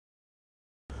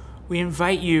we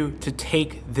invite you to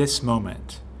take this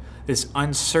moment, this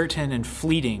uncertain and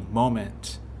fleeting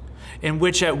moment, in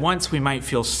which at once we might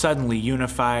feel suddenly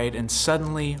unified and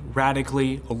suddenly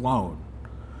radically alone,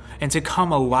 and to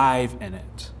come alive in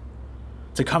it,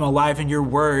 to come alive in your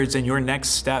words and your next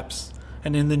steps,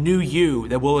 and in the new you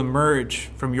that will emerge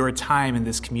from your time in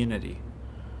this community.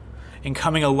 In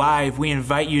coming alive, we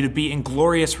invite you to be in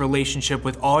glorious relationship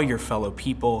with all your fellow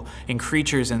people and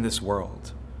creatures in this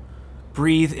world.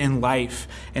 Breathe in life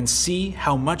and see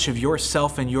how much of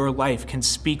yourself and your life can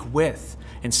speak with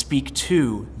and speak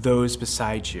to those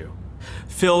beside you.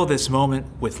 Fill this moment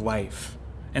with life,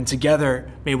 and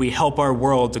together may we help our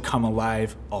world to come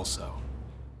alive also.